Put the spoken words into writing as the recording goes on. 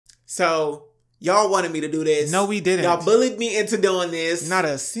So y'all wanted me to do this. No, we didn't. Y'all bullied me into doing this. Not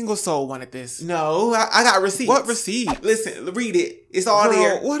a single soul wanted this. No, I got receipts. What receipt? Listen, read it. It's all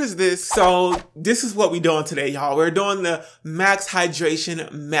there. What is this? So this is what we're doing today, y'all. We're doing the max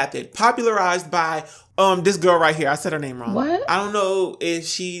hydration method, popularized by this girl right here. I said her name wrong. What? I don't know if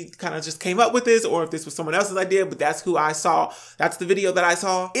she kind of just came up with this or if this was someone else's idea, but that's who I saw. That's the video that I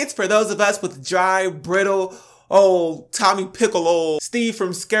saw. It's for those of us with dry, brittle, old Tommy Pickle, old Steve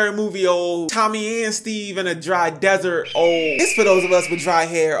from Scary Movie, old Tommy and Steve in a dry desert, old. It's for those of us with dry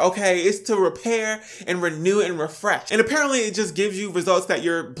hair, okay? It's to repair and renew and refresh. And apparently it just gives you results that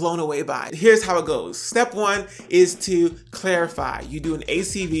you're blown away by. Here's how it goes. Step 1 is to clarify. You do an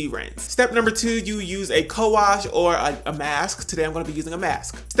ACV rinse. Step number 2, you use a co-wash or a mask. Today I'm gonna be using a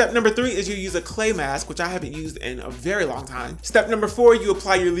mask. Step number 3 is you use a clay mask, which I haven't used in a very long time. Step number 4, you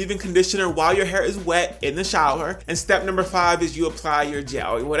apply your leave-in conditioner while your hair is wet in the shower. And step number 5 is you apply your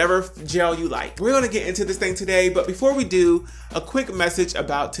gel, whatever gel you like. We're gonna get into this thing today, but before we do, a quick message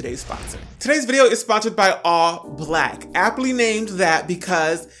about today's sponsor. Today's video is sponsored by All Black, aptly named that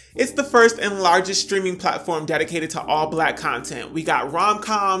because it's the first and largest streaming platform dedicated to all Black content. We got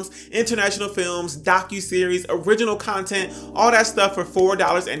rom-coms, international films, docu-series, original content, all that stuff for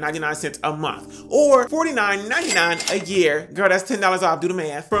 $4.99 a month or $49.99 a year. Girl, that's $10 off, do the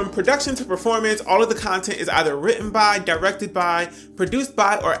math. From production to performance, all of the content is either written by, directed by, produced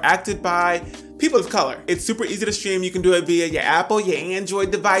by, or acted by people of color. It's super easy to stream. You can do it via your Apple, your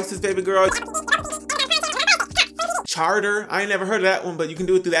Android devices, baby girl. Charter. I ain't never heard of that one, but you can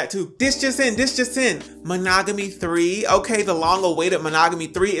do it through that too. This just in. Monogamy 3. Okay, the long-awaited Monogamy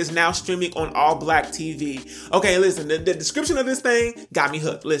 3 is now streaming on All Black TV. Okay, listen, the description of this thing got me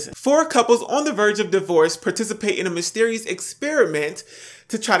hooked. Listen. 4 couples on the verge of divorce participate in a mysterious experiment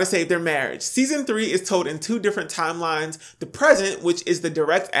to try to save their marriage. Season 3 is told in 2 different timelines. The present, which is the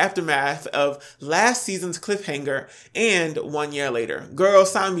direct aftermath of last season's cliffhanger, and 1 year later. Girl,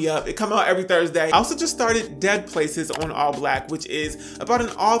 sign me up. It comes out every Thursday. I also just started Dead Places on All Black, which is about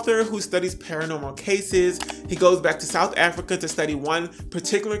an author who studies paranormal cases. He goes back to South Africa to study one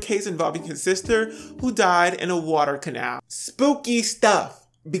particular case involving his sister who died in a water canal. Spooky stuff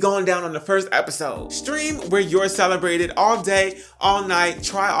be going down on the first episode. Stream where you're celebrated all day, all night.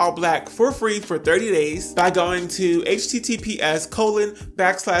 Try All Black for free for 30 days by going to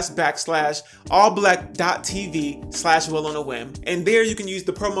https://allblack.tv/WillOnAWhim. And there you can use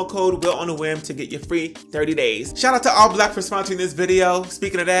the promo code WillOnAWhim to get your free 30 days. Shout out to All Black for sponsoring this video.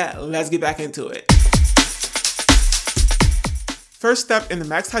 Speaking of that, let's get back into it. First step in the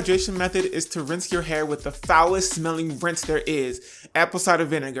max hydration method is to rinse your hair with the foulest smelling rinse there is, apple cider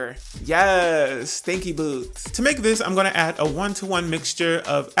vinegar. Yes, stinky boots. To make this, I'm gonna add a 1-to-1 mixture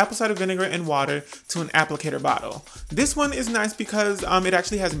of apple cider vinegar and water to an applicator bottle. This one is nice because it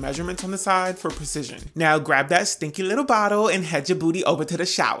actually has measurements on the side for precision. Now grab that stinky little bottle and head your booty over to the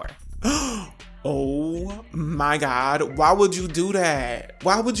shower. Oh my God, why would you do that?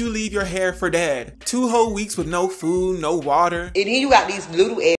 Why would you leave your hair for dead? 2 whole weeks with no food, no water. And then you got these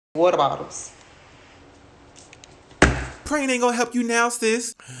little ass water bottles. Praying ain't gonna help you now,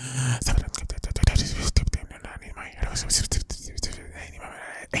 sis.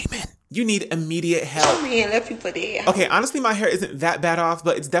 Amen. You need immediate help. Man, left you for dead. Okay, honestly, my hair isn't that bad off,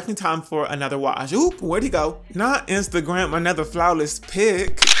 but it's definitely time for another wash. Oop, where'd he go? Not Instagram another flawless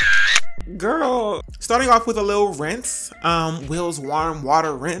pic. Girl, starting off with a little rinse, Will's warm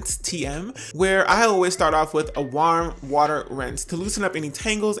water rinse, TM, where I always start off with a warm water rinse to loosen up any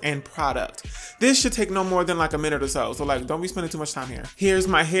tangles and product. This should take no more than like a minute or so, like don't be spending too much time here. Here's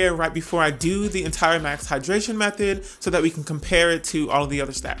my hair right before I do the entire max hydration method so that we can compare it to all of the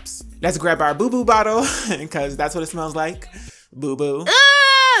other steps. Let's grab our boo-boo bottle, because that's what it smells like. Boo-boo.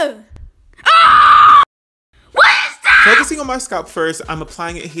 Focusing on my scalp first, I'm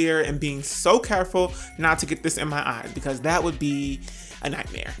applying it here and being so careful not to get this in my eyes because that would be a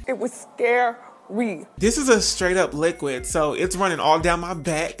nightmare. It was scary. This is a straight up liquid, so it's running all down my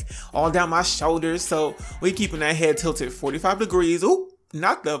back, all down my shoulders, so we keeping that head tilted 45 degrees. Ooh,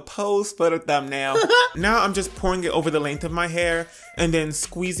 not the pose for the thumbnail. Now I'm just pouring it over the length of my hair and then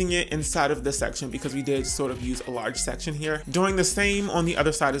squeezing it inside of the section because we did sort of use a large section here. Doing the same on the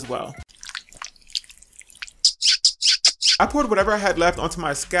other side as well. I poured whatever I had left onto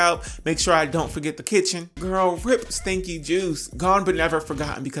my scalp, make sure I don't forget the kitchen. Girl, rip stinky juice. Gone but never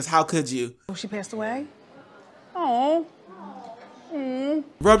forgotten, because how could you? Oh, she passed away? Oh.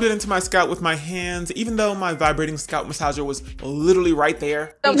 Rubbed it into my scalp with my hands, even though my vibrating scalp massager was literally right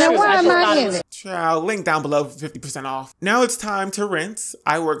there. Now why am I in it? Child, link down below for 50% off. Now it's time to rinse.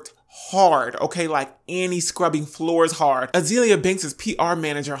 I worked hard, okay? Like Annie scrubbing floors hard. Azealia Banks' PR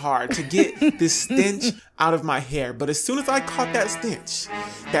manager hard to get this stench out of my hair. But as soon as I caught that stench,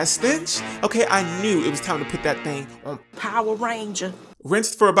 okay, I knew it was time to put that thing on Power Ranger.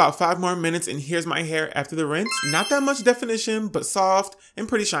 Rinsed for about 5 more minutes, and here's my hair after the rinse. Not that much definition, but soft and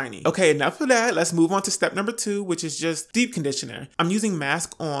pretty shiny. Okay, enough of that. Let's move on to step number 2, which is just deep conditioner. I'm using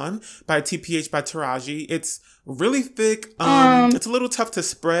Mask On by TPH by Taraji. It's really thick. It's a little tough to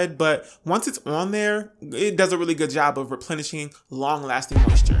spread, but once it's on there, it does a really good job of replenishing long-lasting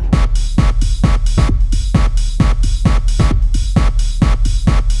moisture.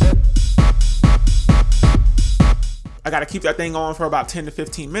 I gotta keep that thing on for about 10 to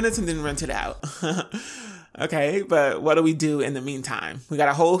 15 minutes and then rinse it out. Okay, but what do we do in the meantime? We got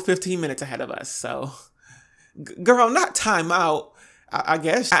a whole 15 minutes ahead of us, so... Girl, not time out, I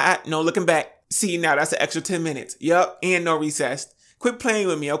guess. No, looking back. See, now that's an extra 10 minutes. Yup, and no recess. Quit playing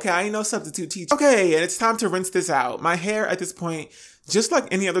with me, okay? I ain't no substitute teacher. Okay, and it's time to rinse this out. My hair at this point, just like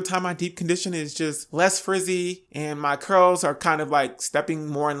any other time I deep condition, is just less frizzy, and my curls are kind of like stepping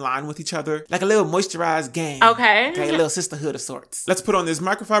more in line with each other. Like a little moisturized gang. Okay. Okay, a little sisterhood of sorts. Let's put on this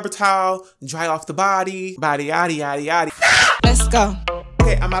microfiber towel, dry off the body, yada, yada, yada. Let's go.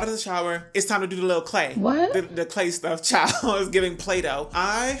 Okay, I'm out of the shower. It's time to do the little clay. What? The clay stuff, child, is giving Play-Doh.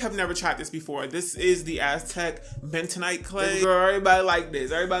 I have never tried this before. This is the Aztec bentonite clay. Girl, everybody like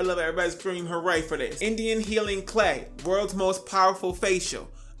this. Everybody love it. Everybody scream hooray for this. Indian healing clay. World's most powerful facial.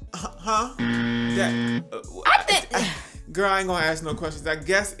 Huh? Girl, I ain't gonna ask no questions. I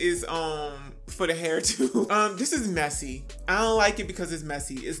guess it's for the hair too. This is messy. I don't like it because it's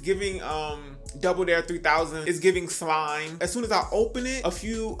messy. It's giving Double Dare 3000. It's giving slime. As soon as I open it, a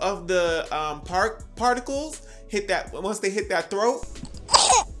few of the particles hit that. Once they hit that throat,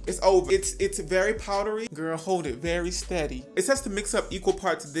 it's over. It's very powdery. Girl, hold it very steady. It says to mix up equal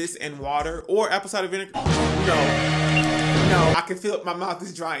parts this and water or apple cider vinegar. No, I can feel it. My mouth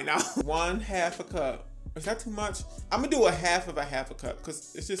is drying now. 1/2 a cup. Is that too much? I'm gonna do a half a cup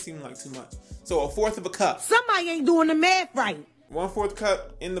because it just seemed like too much. So 1/4 of a cup. Somebody ain't doing the math right. 1/4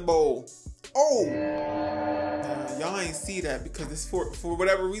 cup in the bowl. Oh! Y'all ain't see that because it's for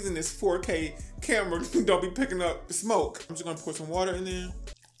whatever reason this 4K camera don't be picking up smoke. I'm just gonna pour some water in there.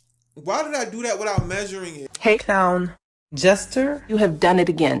 Why did I do that without measuring it? Hey clown. Jester, you have done it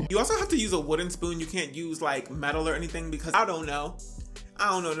again. You also have to use a wooden spoon. You can't use like metal or anything because I don't know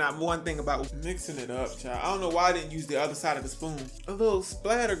not one thing about mixing it up, child. I don't know why I didn't use the other side of the spoon. A little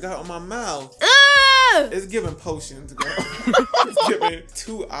splatter got on my mouth. It's giving potions, girl. It's giving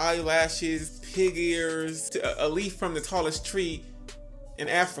 2 eyelashes, pig ears, a leaf from the tallest tree in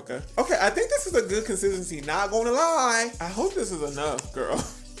Africa. Okay, I think this is a good consistency. Not gonna lie. I hope this is enough, girl.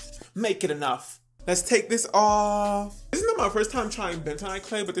 Make it enough. Let's take this off. This is not my first time trying bentonite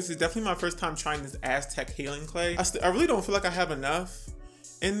clay, but this is definitely my first time trying this Aztec healing clay. I really don't feel like I have enough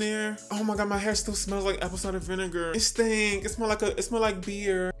in there. Oh my god, my hair still smells like apple cider vinegar. It stinks. It smells like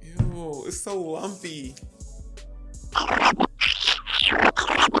beer. Ew, it's so lumpy.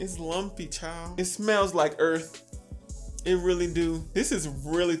 It's lumpy, child. It smells like earth. It really do. This is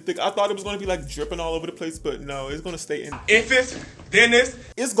really thick. I thought it was gonna be like dripping all over the place, but no, it's gonna stay in. If it's thinness,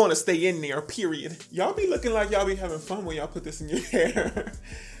 it's gonna stay in there, period. Y'all be looking like y'all be having fun when y'all put this in your hair.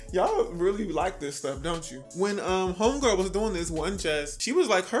 Y'all really like this stuff, don't you? When homegirl was doing this one just, she was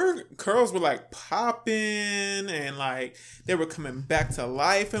like, her curls were like popping and like they were coming back to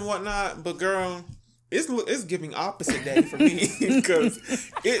life and whatnot. But girl, it's giving opposite day for me because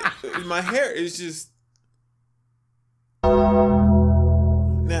my hair is just.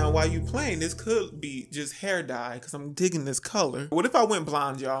 Now, while you playing, this could be just hair dye because I'm digging this color. What if I went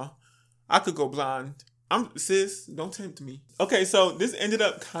blonde, y'all? I could go blonde. Sis, don't tempt me. Okay, so this ended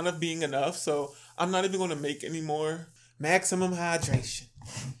up kind of being enough, so I'm not even going to make any more. Maximum hydration.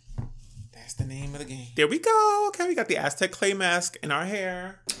 That's the name of the game. There we go. Okay, we got the Aztec clay mask in our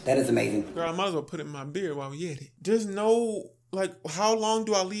hair. That is amazing. Girl, I might as well put it in my beard while we at it. There's no, like, how long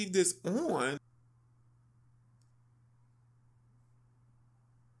do I leave this on?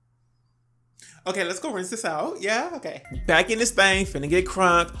 Okay, let's go rinse this out. Yeah, okay. Back in this thing, finna get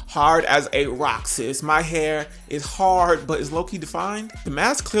crunk, hard as a rock, sis. My hair is hard, but is low-key defined. The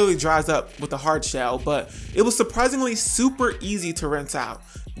mask clearly dries up with a hard shell, but it was surprisingly super easy to rinse out.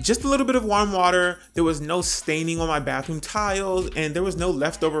 Just a little bit of warm water, there was no staining on my bathroom tiles, and there was no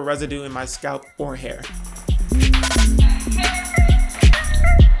leftover residue in my scalp or hair.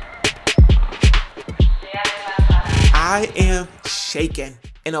 I am shaken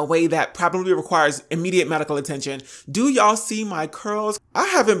in a way that probably requires immediate medical attention. Do y'all see my curls? I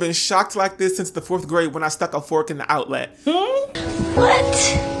haven't been shocked like this since the 4th grade when I stuck a fork in the outlet. What?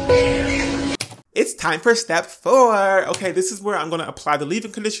 It's time for step 4. Okay, this is where I'm going to apply the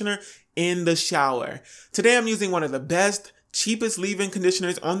leave-in conditioner in the shower. Today I'm using one of the best, cheapest leave-in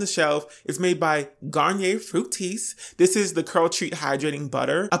conditioners on the shelf. It's made by Garnier Fructis. This is the Curl Treat Hydrating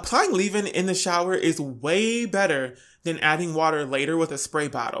Butter. Applying leave-in in the shower is way better than adding water later with a spray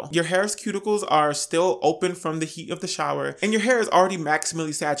bottle. Your hair's cuticles are still open from the heat of the shower, and your hair is already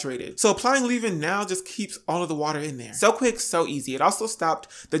maximally saturated. So applying leave-in now just keeps all of the water in there. So quick, so easy. It also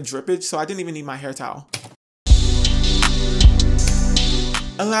stopped the drippage, so I didn't even need my hair towel.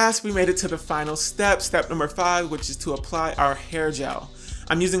 Alas, we made it to the final step, step number 5, which is to apply our hair gel.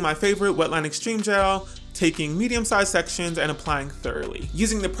 I'm using my favorite Wetline Extreme Gel, taking medium-sized sections and applying thoroughly.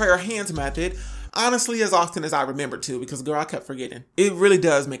 Using the prayer hands method, honestly as often as I remember to, because girl, I kept forgetting. It really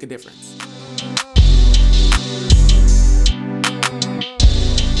does make a difference.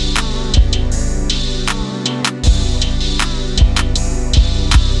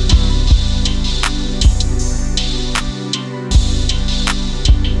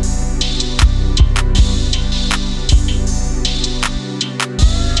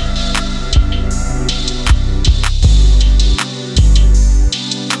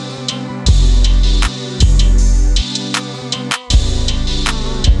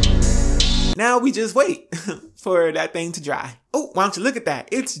 Now we just wait for that thing to dry. Oh, why don't you look at that?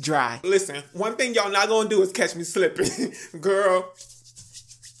 It's dry. Listen, one thing y'all not gonna do is catch me slipping. Girl,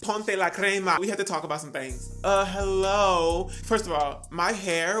 ponte la crema. We had to talk about some things. Hello. First of all, my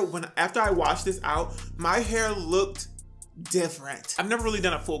hair, after I washed this out, my hair looked different. I've never really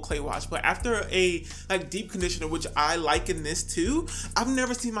done a full clay wash, but after a deep conditioner, which I liken this to, I've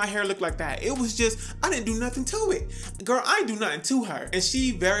never seen my hair look like that. It was just, I didn't do nothing to it. Girl, I didn't do nothing to her. And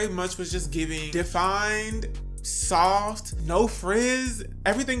she very much was just giving defined, soft, no frizz.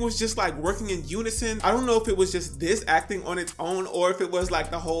 Everything was just like working in unison. I don't know if it was just this acting on its own or if it was like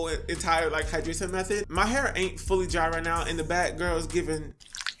the whole entire hydration method. My hair ain't fully dry right now, and the back girl is giving,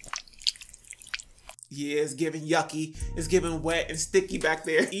 yeah, it's giving yucky. It's giving wet and sticky back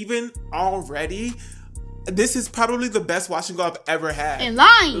there. Even already, this is probably the best wash and go I've ever had. In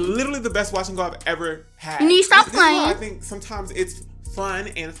line. Literally the best wash and go I've ever had. You need to stop playing. I think sometimes it's fun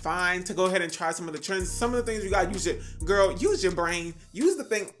and fine to go ahead and try some of the trends. Some of the things you gotta use girl, use your brain. Use the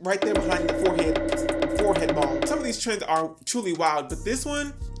thing right there behind the forehead bone. Some of these trends are truly wild, but this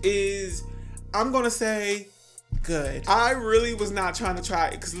one is, I'm gonna say, good. I really was not trying to try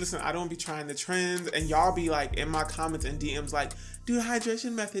it because listen, I don't be trying the trends, and y'all be like in my comments and DMs like, do the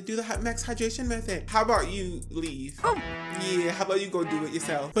hydration method, do the max hydration method. How about you leave? Oh. Yeah, how about you go do it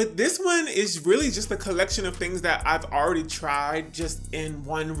yourself? But this one is really just a collection of things that I've already tried just in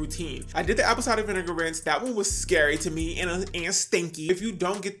one routine. I did the apple cider vinegar rinse. That one was scary to me and stinky. If you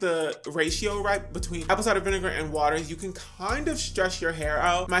don't get the ratio right between apple cider vinegar and water, you can kind of stress your hair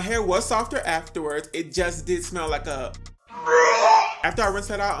out. My hair was softer afterwards. It just did smell like a... After I rinsed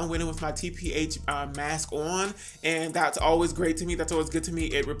that out, I went in with my TPH mask on, and that's always great to me. That's always good to me.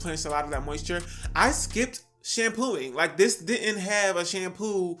 It replenished a lot of that moisture. I skipped shampooing. This didn't have a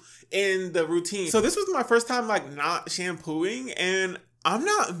shampoo in the routine. So this was my first time not shampooing, and I'm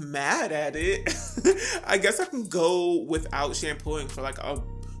not mad at it. I guess I can go without shampooing for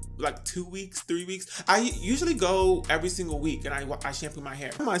 2 weeks, 3 weeks. I usually go every single week and I shampoo my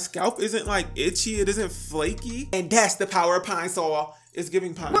hair. My scalp isn't itchy, it isn't flaky. And that's the power of Pine Sol. It's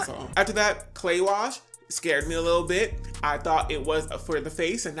giving Pine Sol. After that, clay wash scared me a little bit. I thought it was for the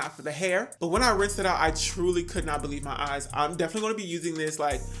face and not for the hair. But when I rinsed it out, I truly could not believe my eyes. I'm definitely going to be using this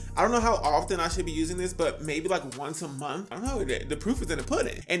I don't know how often I should be using this, but maybe once a month. I don't know, the proof is in the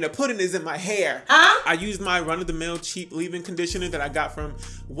pudding. And the pudding is in my hair. I used my run-of-the-mill cheap leave-in conditioner that I got from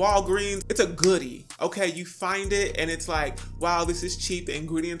Walgreens. It's a goodie, okay? You find it and it's wow, this is cheap, the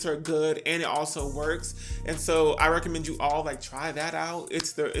ingredients are good, and it also works. And so I recommend you all try that out.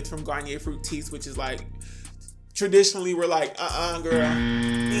 It's from Garnier Fructis, which is traditionally we're girl,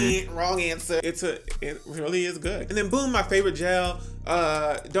 wrong answer. It really is good. And then boom, my favorite gel,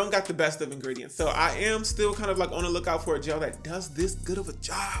 don't got the best of ingredients. So I am still kind of on the lookout for a gel that does this good of a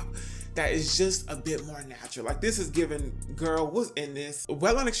job, that is just a bit more natural. This is giving, girl, what's in this?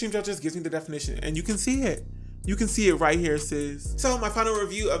 Wetline Extreme Gel just gives me the definition, and you can see it. You can see it right here, sis. So my final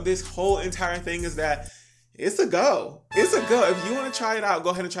review of this whole entire thing is that it's a go. It's a go. If you want to try it out, go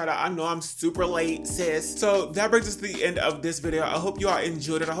ahead and try it out. I know I'm super late, sis. So that brings us to the end of this video. I hope you all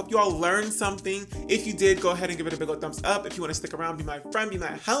enjoyed it. I hope you all learned something. If you did, go ahead and give it a big old thumbs up. If you want to stick around, be my friend, be my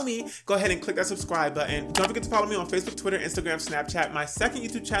homie, go ahead and click that subscribe button. Don't forget to follow me on Facebook, Twitter, Instagram, Snapchat, my second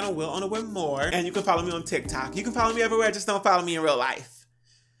YouTube channel, WillOnAWhim More, and you can follow me on TikTok. You can follow me everywhere, just don't follow me in real life.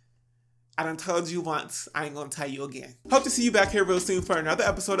 I done told you once, I ain't gonna tell you again. Hope to see you back here real soon for another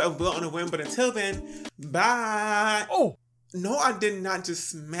episode of Will on a Whim, but until then, bye. Oh. No, I did not just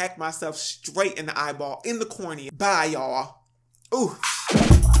smack myself straight in the eyeball, in the cornea. Bye, y'all. Ooh.